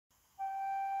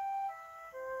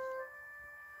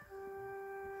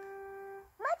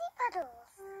Puddles.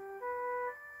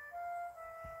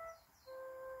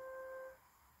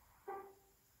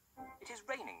 It is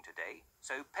raining today,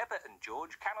 so Peppa and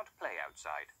George cannot play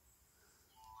outside.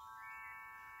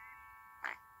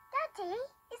 Daddy,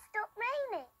 it's stopped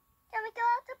raining. Can we go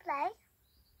out to play?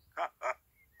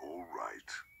 All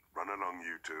right. Run along,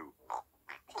 you two.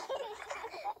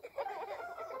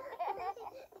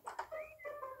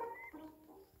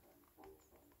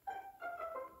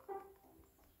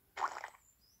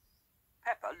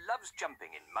 Peppa loves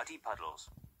jumping in muddy puddles.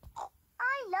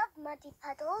 I love muddy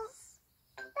puddles.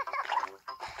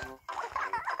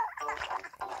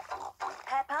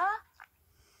 Peppa,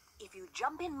 if you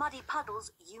jump in muddy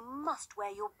puddles, you must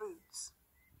wear your boots.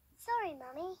 Sorry,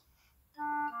 Mummy.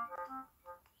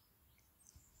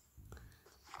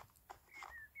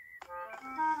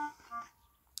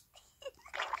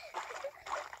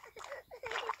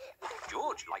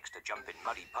 George likes to jump in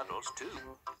muddy puddles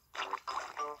too.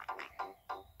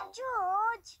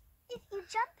 George, if you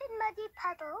jump in muddy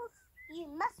puddles, you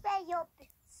must wear your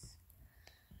boots.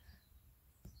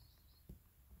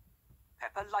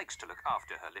 Peppa likes to look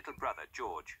after her little brother,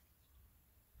 George.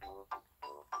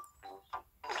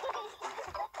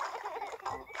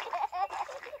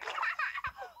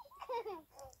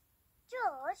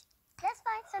 George, let's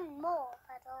find some more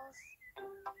puddles.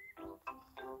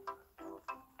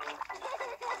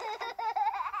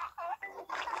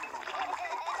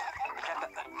 Peppa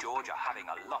and George are having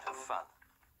a lot of fun.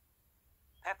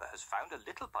 Peppa has found a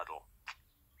little puddle.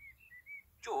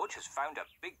 George has found a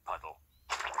big puddle.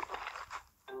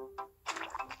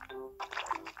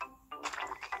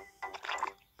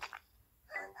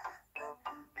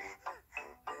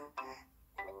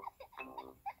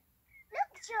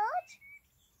 Look, George.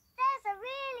 There's a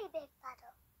really big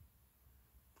puddle.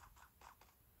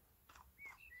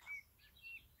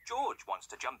 George wants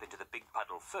to jump into the big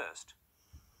puddle first.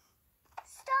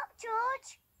 Stop,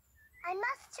 George. I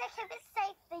must check if it's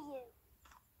safe for you.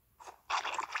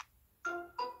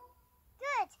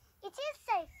 Good. It is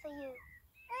safe for you.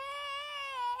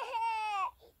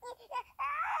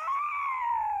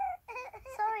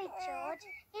 Sorry, George.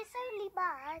 It's only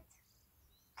bad.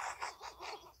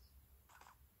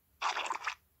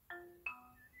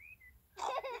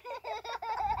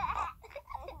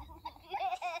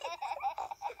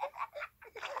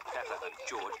 Peppa and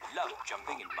George love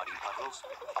jumping in muddy puddles.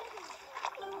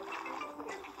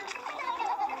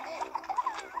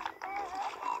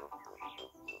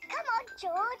 Come on,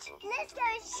 George. Let's go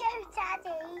and show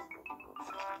Daddy.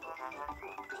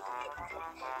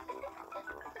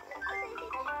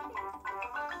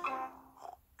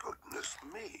 Goodness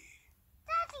me.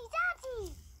 Daddy,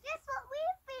 guess what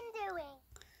we've been doing?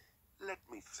 Let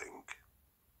me think.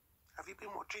 Have you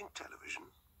been watching television?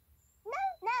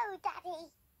 No,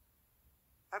 Daddy.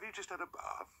 Have you just had a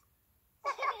bath?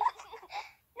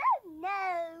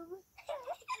 No.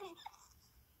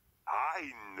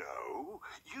 I know.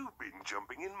 You've been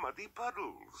jumping in muddy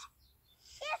puddles.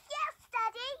 Yes,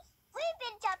 Daddy. We've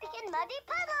been jumping in muddy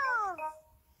puddles.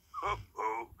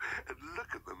 Oh, and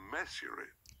look at the mess you're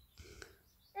in.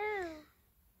 Ooh.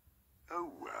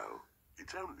 Oh, well,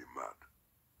 it's only mud.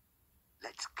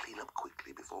 Let's clean up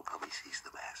quickly before Mummy sees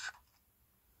the mess.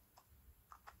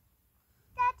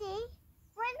 Daddy,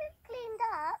 when we've cleaned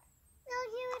up, will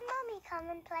you and Mummy come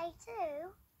and play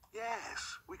too?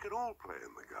 Yes, we can all play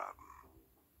in the garden.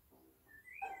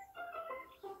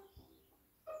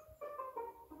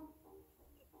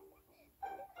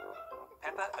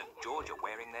 Peppa and George are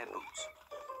wearing their boots.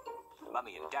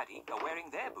 Mummy and Daddy are wearing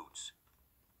their boots.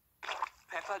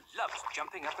 Peppa loves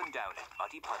jumping up and down in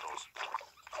muddy puddles.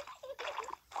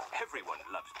 Everyone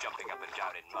loves jumping up and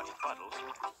down in muddy puddles.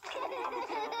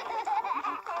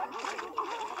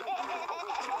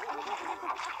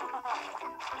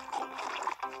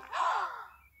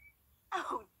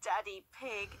 Oh, Daddy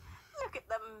Pig, look at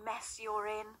the mess you're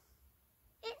in.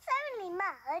 It's only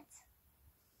mud.